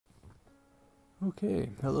Okay,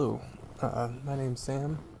 hello. My name's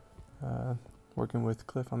Sam. Working with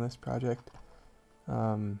Cliff on this project.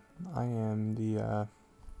 I am the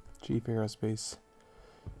chief aerospace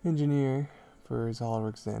engineer for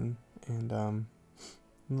Solidworks then, and a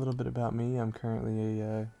little bit about me. I'm currently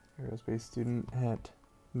a aerospace student at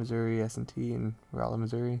Missouri S&T in Rolla,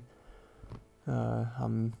 Missouri.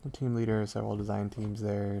 I'm the team leader of several design teams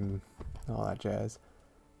there and all that jazz.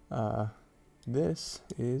 This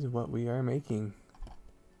is what we are making,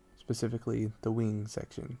 specifically the wing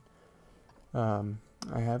section. I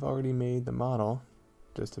have already made the model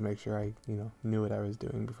just to make sure I, knew what I was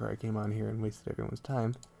doing before I came on here and wasted everyone's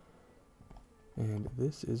time. And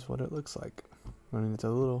this is what it looks like. I mean, it's a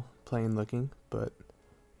little plain looking, but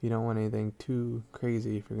you don't want anything too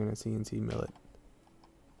crazy if you're going to CNC mill it.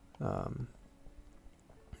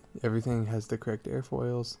 Everything has the correct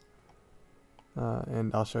airfoils.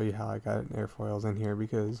 And I'll show you how I got airfoils in here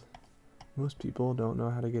because most people don't know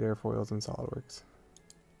how to get airfoils in SolidWorks,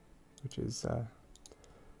 which is,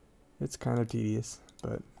 it's kind of tedious,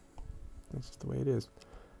 but that's just the way it is.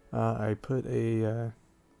 I put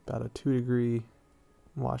about a 2-degree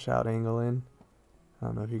washout angle in. I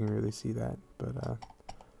don't know if you can really see that, but,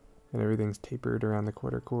 and everything's tapered around the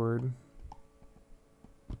quarter cord.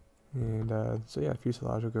 And, so yeah,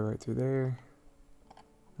 fuselage will go right through there.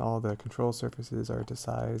 All the control surfaces are to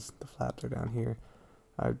size. The flaps are down here.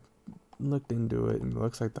 I looked into it and it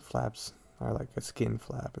looks like the flaps are like a skin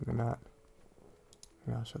flap and they're not.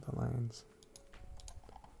 Here, I'll show the lines.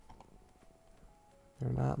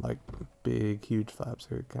 They're not like big, huge flaps.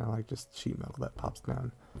 They're kind of like just sheet metal that pops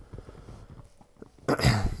down.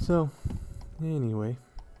 So, anyway.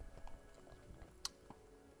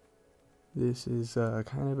 This is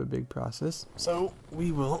kind of a big process. So,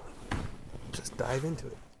 we will just dive into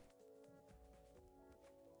it.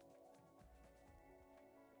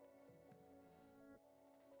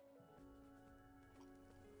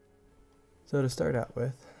 So to start out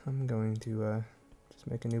with, I'm going to just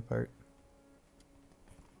make a new part.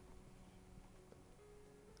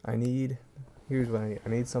 Here's what I need. I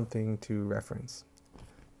need something to reference.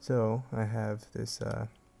 So I have this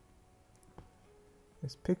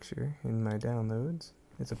this picture in my downloads.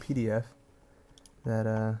 It's a PDF that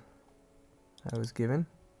I was given.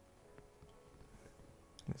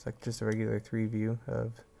 It's like just a regular 3 view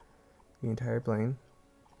of the entire plane.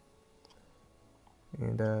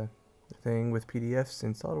 And the thing with PDFs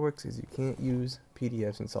in SolidWorks is you can't use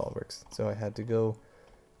PDFs in SolidWorks. So I had to go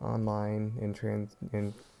online and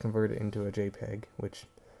convert it into a JPEG, which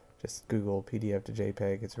just Google PDF to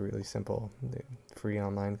JPEG. It's a really simple, free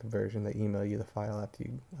online conversion. They email you the file after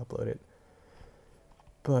you upload it.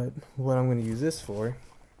 But what I'm going to use this for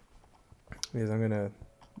is I'm going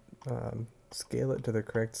to scale it to the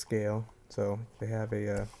correct scale. So they have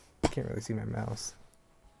a, I can't really see my mouse.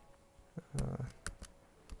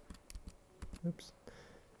 Oops.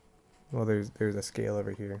 Well, there's a scale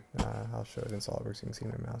over here. I'll show it in SolidWorks. You can see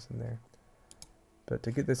my mouse in there. But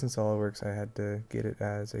to get this in SolidWorks, I had to get it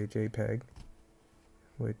as a JPEG,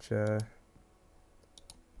 which is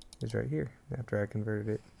right here after I converted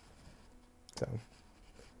it. So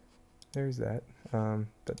there's that.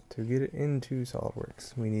 But to get it into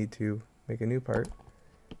SolidWorks, we need to make a new part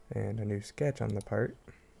and a new sketch on the part.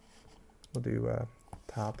 We'll do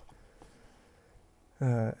top.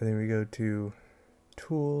 And then we go to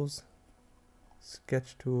Tools,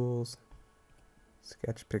 Sketch Tools,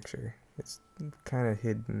 Sketch Picture. It's kind of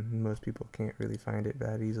hidden. Most people can't really find it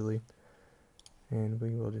that easily. And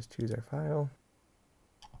we will just choose our file.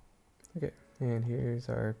 Okay, and here's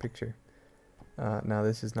our picture. Now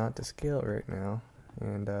this is not to scale right now.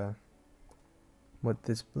 And what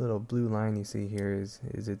this little blue line you see here is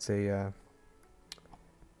it's a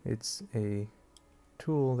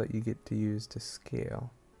tool that you get to use to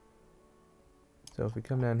scale. So if we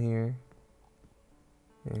come down here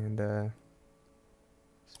and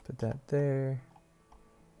just put that there,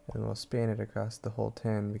 and we'll span it across the whole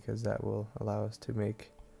 10 because that will allow us to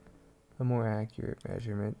make a more accurate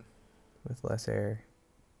measurement with less error.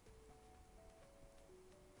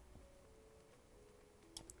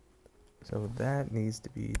 So that needs to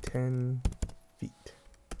be 10 feet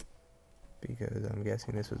because I'm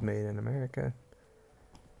guessing this was made in America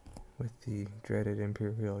with the dreaded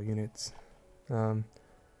imperial units. I'm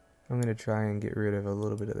going to try and get rid of a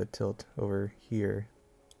little bit of the tilt over here.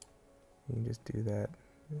 You can just do that.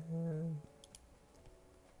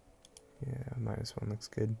 Yeah, -1 looks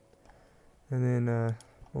good. And then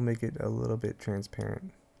we'll make it a little bit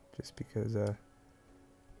transparent just because that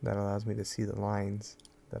allows me to see the lines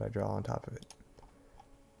that I draw on top of it.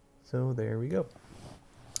 So there we go.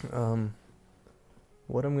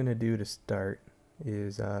 What I'm going to do to start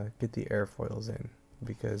is get the airfoils in,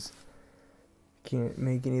 because you can't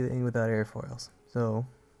make anything without airfoils. So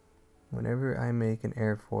whenever I make an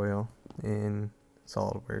airfoil in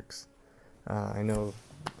Solidworks, I know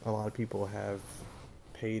a lot of people have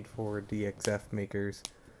paid for DXF makers,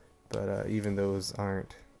 but even those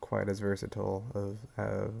aren't quite as versatile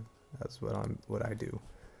as what I do.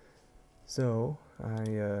 So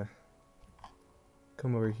I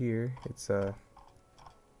come over here. It's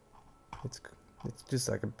just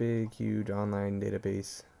like a big, huge online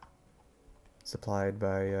database supplied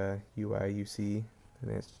by UIUC,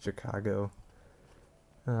 and it's Chicago.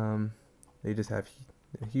 They just have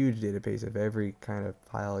a huge database of every kind of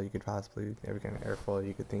file you could possibly, every kind of airfoil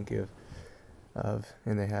you could think of,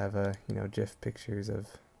 and they have you know, GIF pictures of.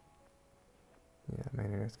 Yeah, my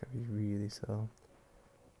internet's gonna be really slow.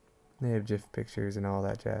 They have GIF pictures and all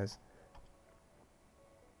that jazz.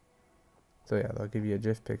 So yeah, they'll give you a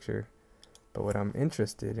GIF picture. But what I'm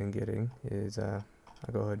interested in getting is, I'll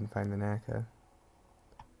go ahead and find the NACA.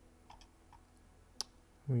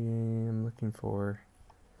 I'm looking for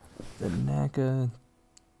the NACA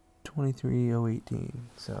 23018.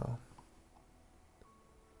 So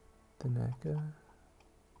the NACA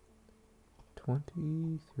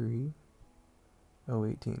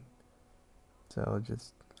 23018. So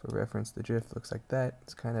just for reference, the GIF looks like that.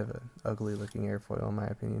 It's kind of an ugly looking airfoil in my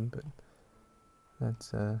opinion, but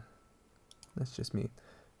that's just me.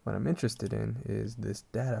 What I'm interested in is this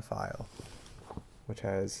data file, which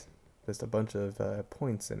has just a bunch of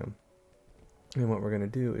points in them. And what we're going to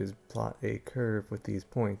do is plot a curve with these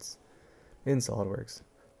points in SolidWorks,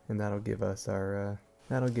 and that'll give us our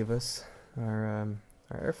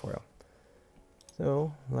airfoil.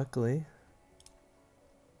 So luckily,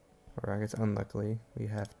 or I guess unluckily, we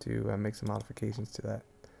have to make some modifications to that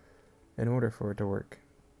in order for it to work.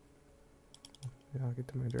 I'll get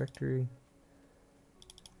to my directory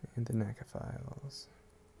and the NACA files.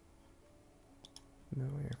 No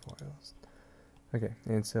airfoils. Okay,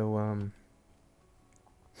 and so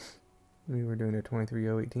we were doing a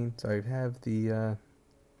 23018. So I have the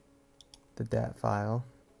DAT file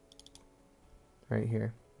right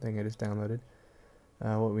here. I think I just downloaded.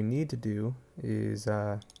 What we need to do is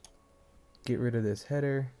get rid of this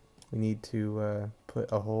header. We need to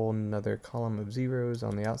put a whole nother column of zeros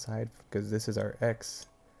on the outside, because this is our X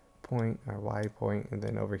point, our Y point, and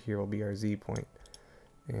then over here will be our Z point.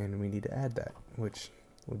 And we need to add that, which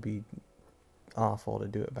would be awful to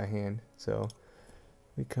do it by hand. So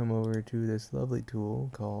we come over to this lovely tool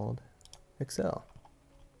called Excel.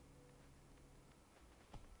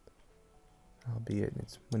 Albeit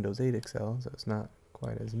it's Windows 8 Excel, so it's not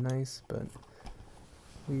quite as nice, but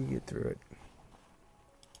we get through it.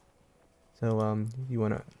 So you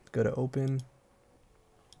want to go to Open,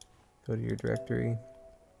 go to your directory,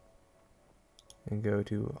 and go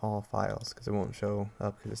to All Files, because it won't show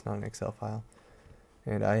up because it's not an Excel file.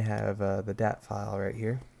 And I have the DAT file right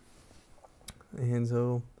here. And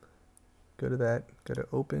so go to that, go to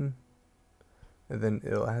Open, and then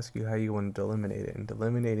it'll ask you how you want to delimitate it. And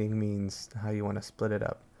delimiting means how you want to split it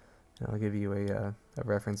up. And I'll give you a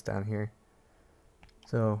reference down here.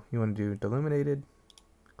 So you want to do delimited,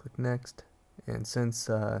 click Next. And since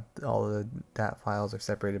all of the DAT files are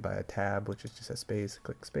separated by a tab, which is just a space,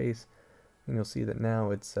 click space, and you'll see that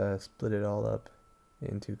now it's split it all up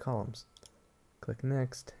into columns. Click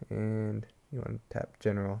Next, and you want to tap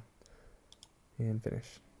General, and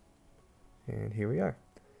Finish. And here we are.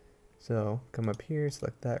 So come up here,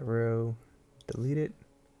 select that row, delete it,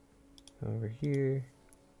 over here,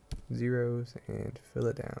 zeros, and fill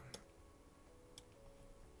it down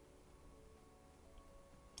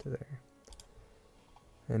to there.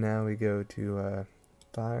 And now we go to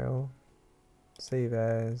File, Save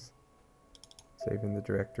As, save in the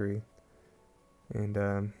directory, and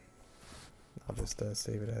I'll just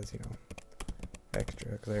save it as, you know,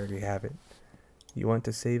 extra, because I already have it. You want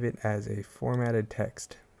to save it as a formatted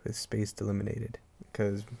text with space delimited,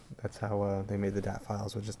 because that's how they made the DAT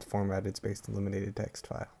files, with just a formatted space delimited text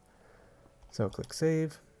file. So click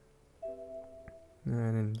Save,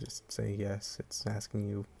 and then just say yes. It's asking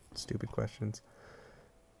you stupid questions.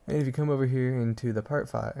 And if you come over here into the part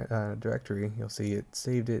file directory, you'll see it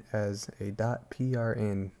saved it as a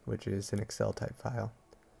 .prn, which is an Excel type file.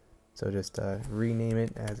 So just rename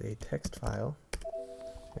it as a text file,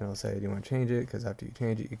 and it'll say, do you want to change it? Because after you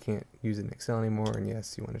change it, you can't use it in Excel anymore, and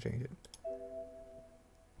yes, you want to change it.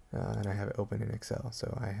 And I have it open in Excel,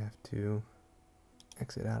 so I have to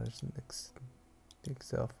exit out of the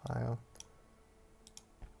Excel file.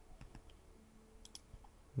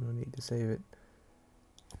 No need to save it.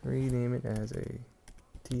 Rename it as a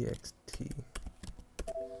txt,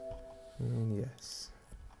 and yes, Yes.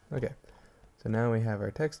 Okay, so now we have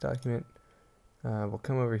our text document. We'll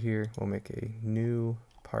come over here, we'll make a new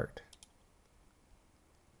part.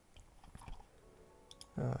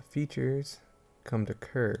 Features, come to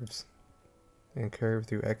curves, and curve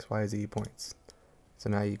through XYZ points. So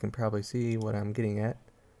now you can probably see what I'm getting at.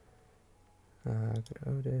 Go to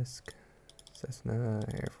Odisk, Cessna,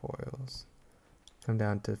 Airfoils. Come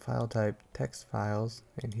down to file type, text files,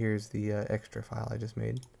 and here's the extra file I just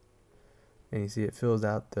made. And you see it fills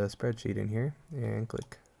out the spreadsheet in here, and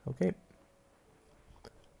click OK.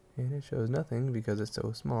 And it shows nothing because it's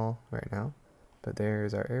so small right now. But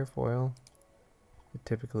there's our airfoil. It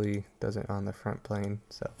typically does it on the front plane.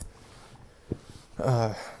 So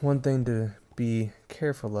one thing to be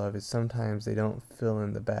careful of is sometimes they don't fill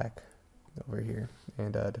in the back over here.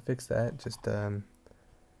 And to fix that, just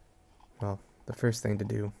well, the first thing to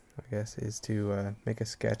do, I guess, is to make a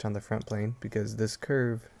sketch on the front plane, because this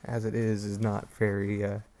curve, as it is not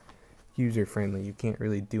very user friendly. You can't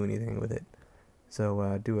really do anything with it.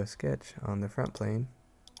 So do a sketch on the front plane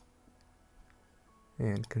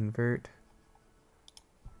and convert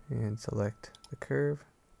and select the curve.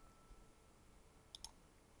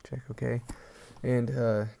 Check OK. And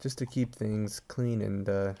just to keep things clean and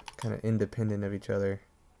kind of independent of each other,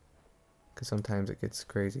 because sometimes it gets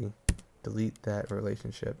crazy, delete that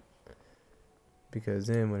relationship, because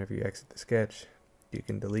then whenever you exit the sketch, you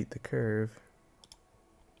can delete the curve.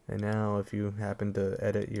 And now if you happen to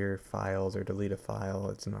edit your files or delete a file,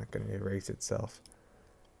 it's not going to erase itself.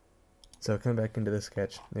 So come back into the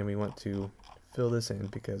sketch, and we want to fill this in,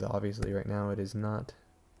 because obviously right now it is not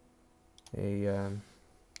a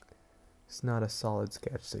it's not a solid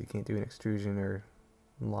sketch, so you can't do an extrusion or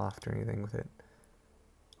loft or anything with it.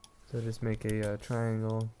 So just make a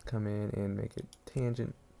triangle, come in and make it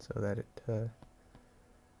tangent so that it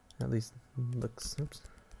at least looks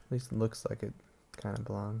like it kind of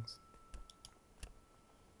belongs.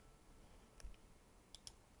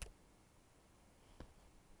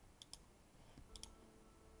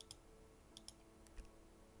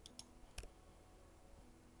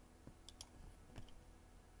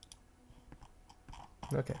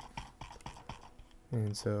 Okay,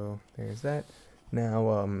 and so there's that.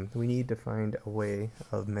 Now we need to find a way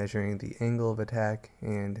of measuring the angle of attack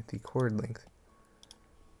and the chord length.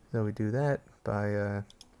 So we do that by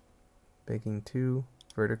making two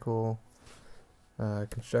vertical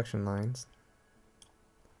construction lines.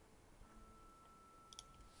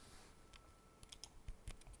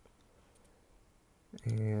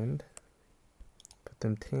 And put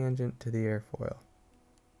them tangent to the airfoil.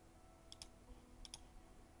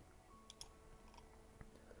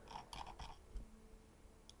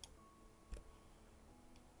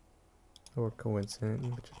 Or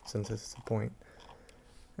coincident, since this is a point.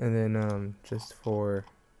 And then just for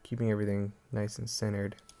keeping everything nice and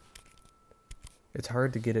centered, it's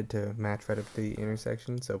hard to get it to match right up to the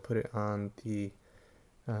intersection, so put it on the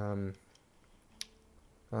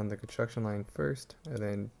construction line first, and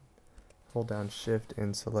then hold down shift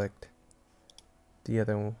and select the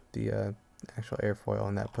actual airfoil,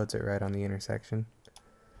 and that puts it right on the intersection.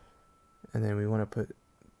 And then we want to put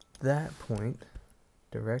that point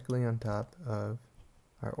directly on top of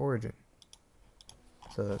our origin,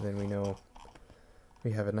 so that then we know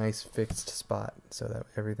we have a nice fixed spot, so that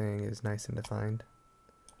everything is nice and defined.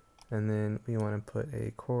 And then we want to put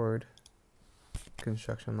a chord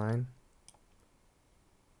construction line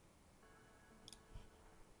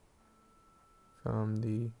from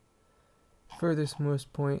the furthest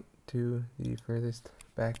most point to the furthest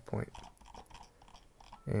back point.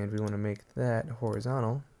 And we want to make that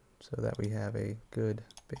horizontal, so that we have a good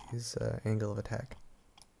base angle of attack.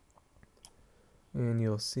 And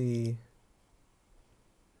you'll see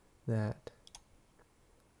that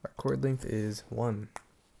our chord length is 1,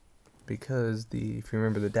 because if you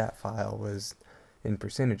remember, the DAT file was in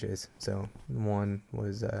percentages, so 1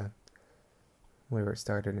 was where it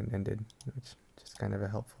started and ended, which is just kind of a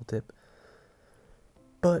helpful tip.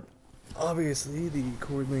 But obviously the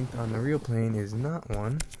chord length on the real plane is not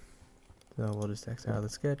 1, so we'll just exit out of the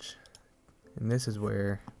sketch. And this is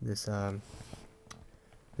where this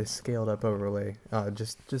this scaled up overlay,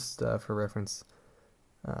 just for reference,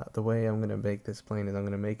 the way I'm going to make this plane is I'm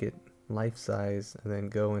going to make it life size and then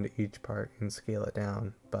go into each part and scale it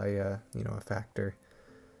down by a factor,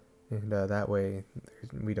 and that way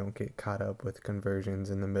we don't get caught up with conversions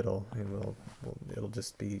in the middle, and it'll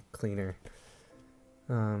just be cleaner.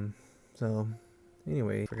 So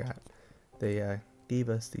anyway, forgot they gave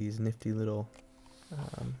us these nifty little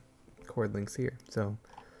chord links here. So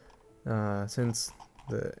since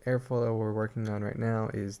the airfoil we're working on right now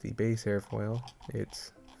is the base airfoil,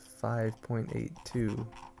 it's 5.82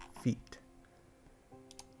 feet.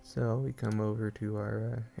 So we come over to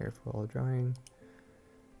our airfoil drawing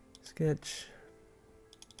sketch,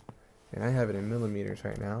 and I have it in millimeters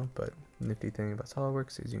right now, but the nifty thing about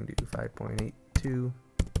Solidworks is you can do 5.82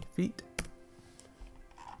 feet,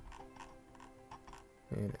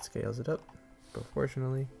 and it scales it up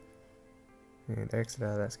proportionally, and exit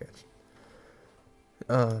out of that sketch.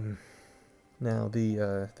 Now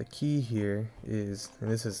the key here is,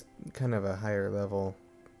 and this is kind of a higher level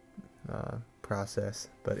process,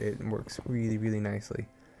 but it works really nicely.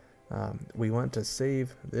 We want to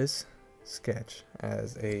save this sketch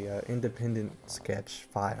as a independent sketch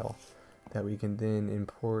file that we can then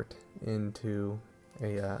import into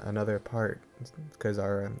another part, because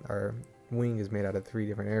our wing is made out of 3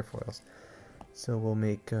 different airfoils. So we'll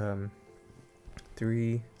make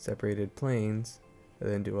 3 separated planes and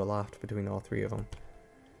then do a loft between all 3 of them.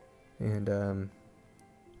 And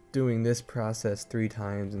doing this process 3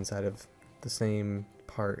 times inside of the same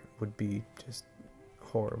part would be just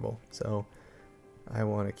horrible. So I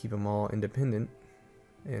want to keep them all independent,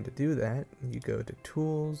 and to do that you go to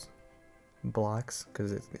Tools, Blocks,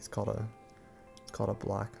 because it's called a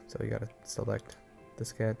block. So you got to select the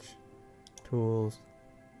sketch, Tools,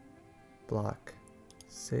 Block,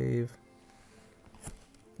 Save.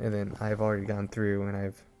 And then I've already gone through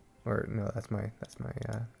and that's my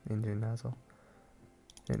engine nozzle.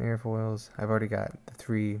 And airfoils, I've already got the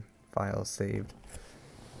 3 files saved.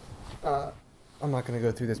 I'm not going to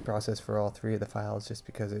go through this process for all 3 of the files just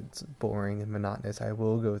because it's boring and monotonous. I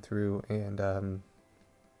will go through and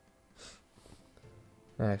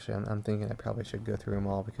actually I'm thinking I probably should go through them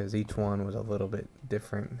all because each one was a little bit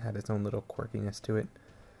different, had its own little quirkiness to it.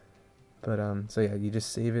 But so yeah, you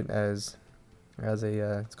just save it as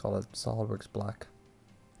a it's called a Solidworks block.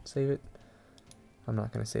 Save it. I'm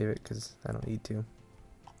not going to save it because I don't need to.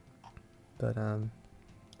 But so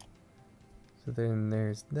then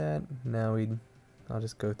there's that. Now I'll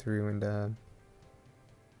just go through and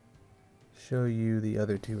show you the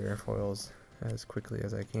other 2 airfoils as quickly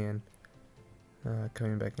as I can.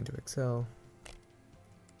 Coming back into Excel. I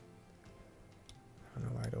don't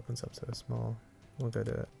know why it opens up so small. We'll go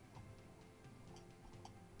to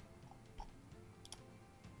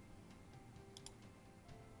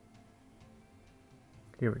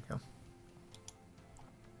here we go.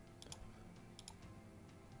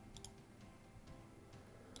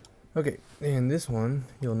 Okay, and this one,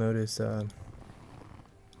 you'll notice,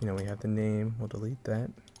 we have the name, we'll delete that.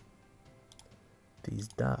 These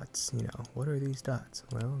dots, what are these dots?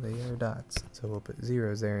 Well, they are dots, so we'll put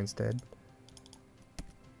zeros there instead.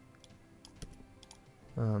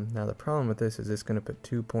 Now the problem with this is it's going to put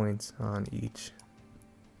 2 points on each,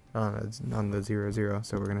 on the 0, 0,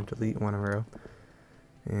 so we're going to delete one row.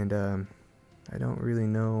 And I don't really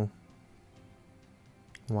know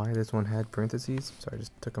why this one had parentheses, so I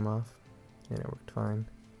just took them off and it worked fine.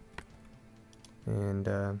 And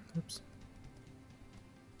oops.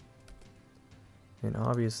 And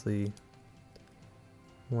obviously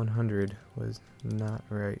 100 was not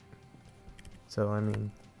right. So I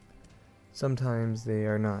mean, sometimes they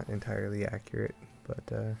are not entirely accurate, but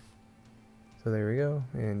so there we go,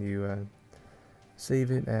 and you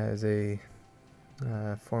save it as a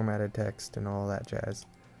formatted text and all that jazz.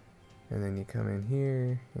 And then you come in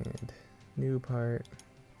here and new part,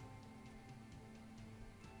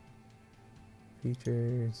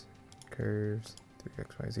 features, curves,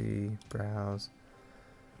 3xyz, browse.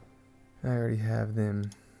 I already have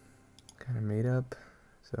them kind of made up,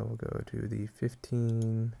 so we'll go to the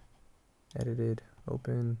 15, edited,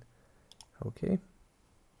 open, okay.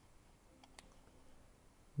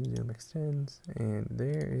 Zoom extends, and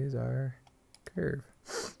there is our curve.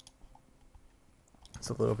 It's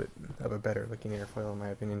a little bit of a better looking airfoil in my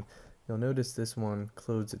opinion. You'll notice this one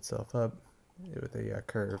closes itself up with a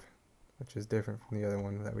curve, which is different from the other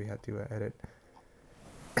one that we had to edit.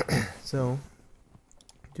 So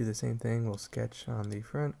do the same thing. We'll sketch on the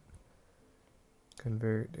front,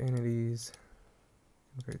 convert entities,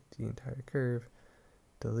 convert the entire curve,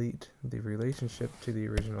 delete the relationship to the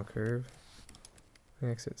original curve,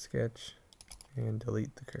 exit sketch, and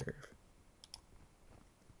delete the curve.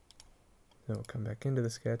 So we'll come back into the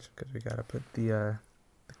sketch because we gotta put the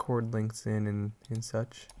chord lengths in and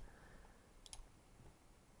such.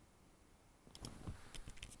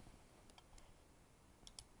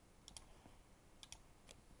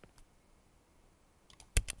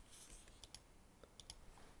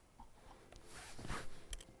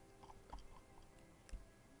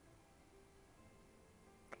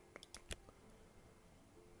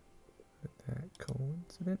 Put that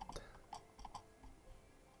coincident.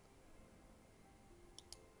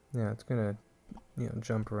 Yeah, it's gonna,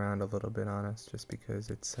 jump around a little bit on us just because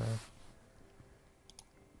it's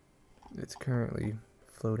currently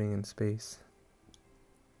floating in space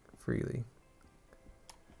freely.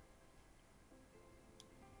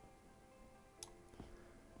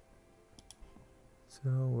 So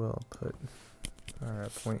we'll put our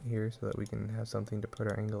point here so that we can have something to put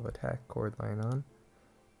our angle of attack chord line on.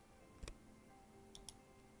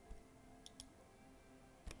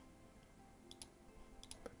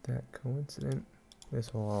 Put that coincident.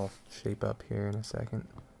 This will all shape up here in a second,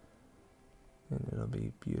 and it'll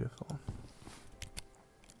be beautiful.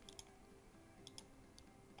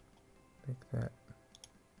 Make that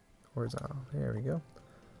horizontal. There we go.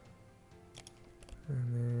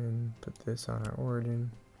 And then put this on our origin.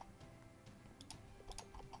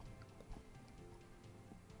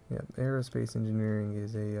 Yep, aerospace engineering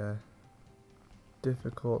is a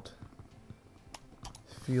difficult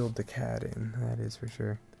field to CAD in, that is for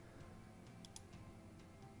sure.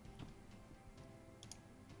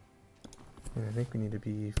 And I think we need to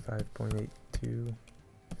be 5.82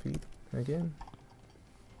 feet again.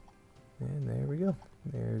 And there we go.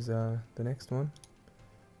 There's the next one.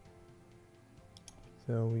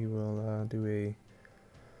 So we will do a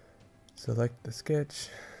select the sketch,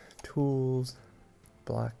 tools,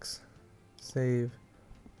 blocks, save,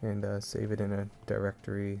 and save it in a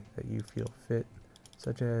directory that you feel fit,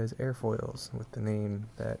 such as Airfoils with the name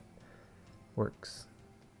that works.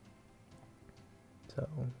 So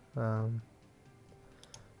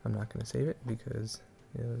I'm not going to save it because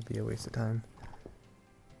it would be a waste of time.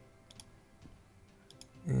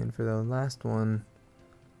 And for the last one,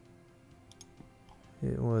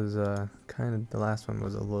 it was the last one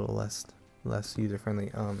was a little less user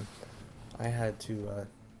friendly. I had to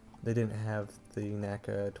they didn't have the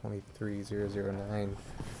NACA 23009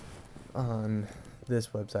 on this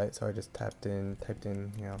website, so I just typed in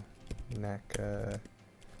NACA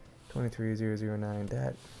 23009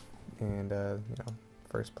 dat, and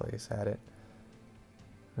first place had it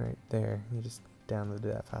right there. You just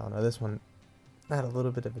downloaded that file. Now this one had a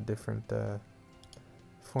little bit of a different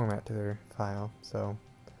format to their file, so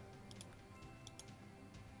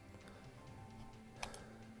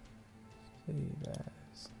save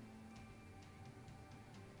as.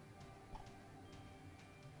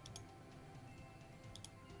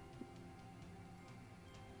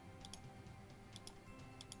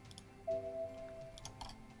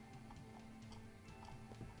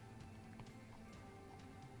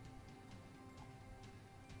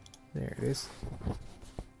 There it is.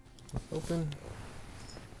 Open.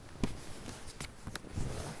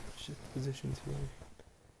 Shift positions here.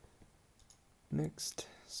 Next,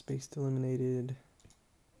 space eliminated.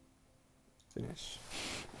 Finish.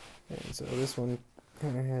 And so this one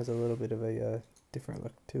kind of has a little bit of a different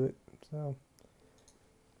look to it. So,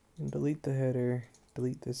 and delete the header,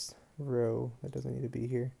 delete this row that doesn't need to be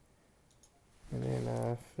here, and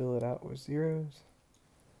then fill it out with zeros.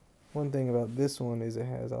 One thing about this one is it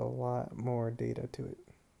has a lot more data to it.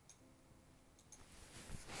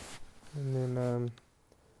 And then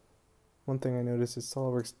one thing I noticed is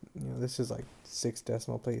SolidWorks, this is like 6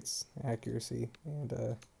 decimal places accuracy,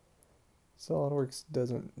 and SolidWorks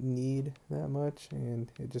doesn't need that much, and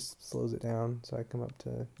it just slows it down. So I come up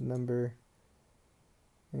to number,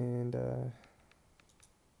 and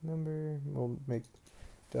number, we'll make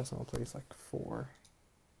decimal place like 4.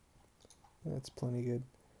 That's plenty good.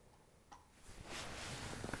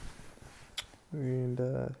 And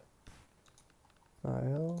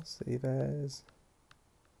file, save as,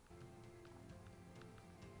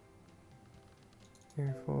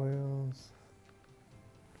 airfoils,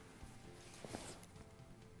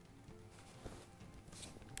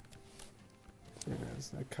 save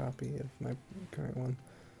as a copy of my current one,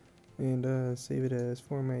 and save it as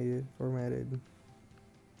formatted,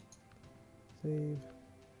 save,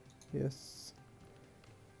 yes.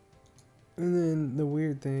 And then the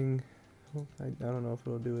weird thing, I don't know if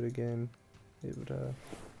it'll do it again. It would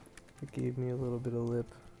it gave me a little bit of lip,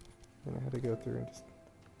 and I had to go through and just,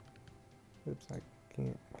 oops, I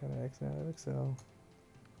can't, gotta exit out of Excel.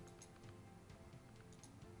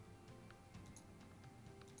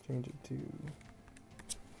 Change it to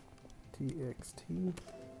TXT.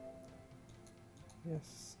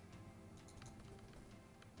 Yes.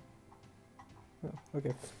 Oh,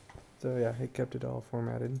 okay. So yeah, it kept it all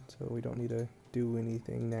formatted, so we don't need to do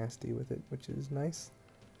anything nasty with it, which is nice.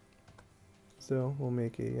 So we'll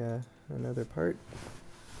make a another part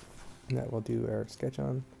that we'll do our sketch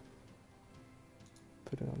on.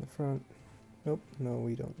 Put it on the front. Nope, no,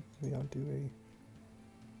 we don't do a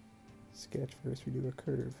sketch first. We do a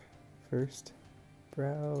curve first.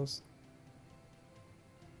 Browse,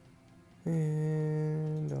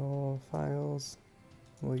 And all files,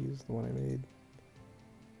 we'll use the one I made.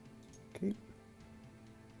 Okay.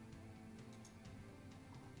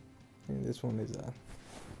 And this one is a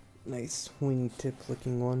nice wingtip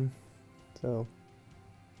looking one. So,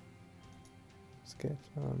 sketch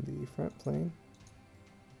on the front plane.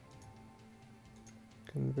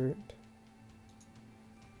 Convert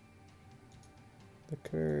the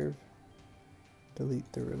curve.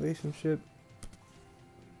 Delete the relationship.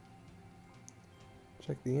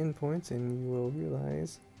 Check the endpoints and you will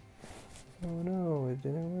realize, oh no, it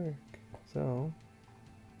didn't work. So,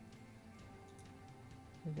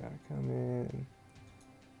 we gotta come in and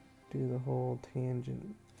do the whole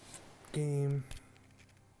tangent game.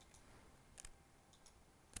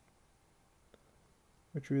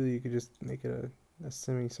 Which really you could just make it a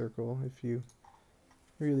semicircle if you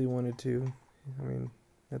really wanted to. I mean,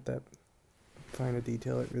 at that fine a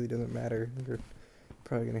detail, it really doesn't matter. You're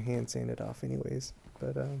probably gonna hand sand it off anyways.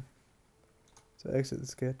 But so exit the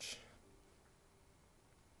sketch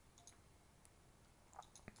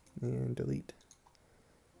and delete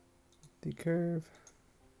the curve.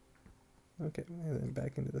 Okay, and then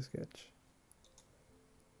back into the sketch.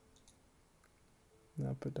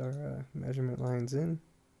 Now put our measurement lines in.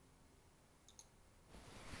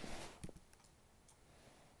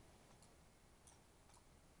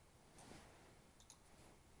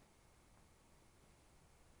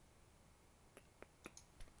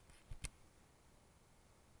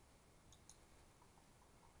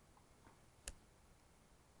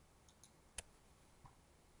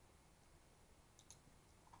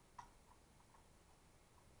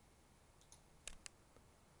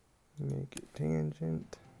 Make it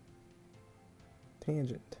tangent.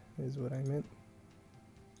 Tangent is what I meant.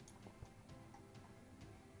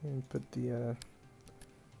 And put the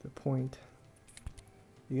point.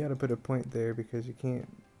 You gotta put a point there because you can't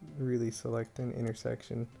really select an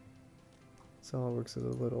intersection. Solidworks is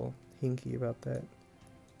a little hinky about that.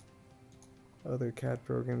 Other CAD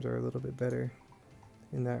programs are a little bit better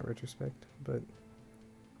in that retrospect, but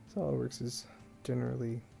Solidworks is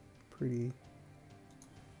generally pretty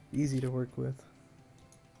easy to work with.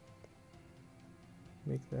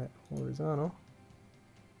 Make that horizontal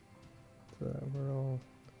so that we're all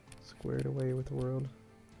squared away with the world.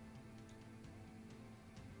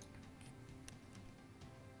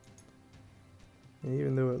 And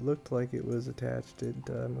even though it looked like it was attached, it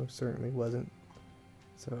most certainly wasn't.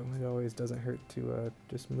 So it always doesn't hurt to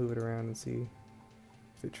just move it around and see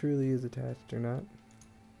if it truly is attached or not.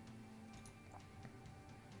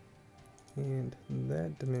 And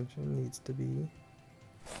that dimension needs to be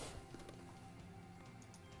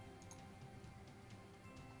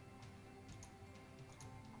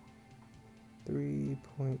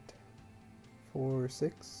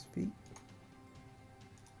 3.46 feet.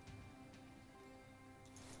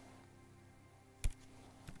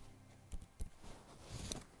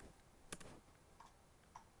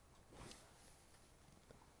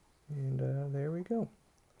 And there we go.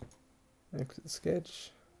 Exit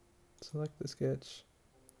sketch. Select the sketch,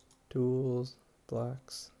 tools,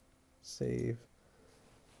 blocks, save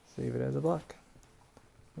it as a block.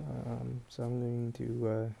 So I'm going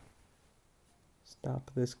to stop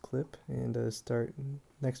this clip and start.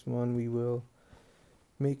 Next one we will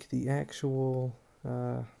make the actual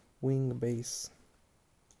wing base.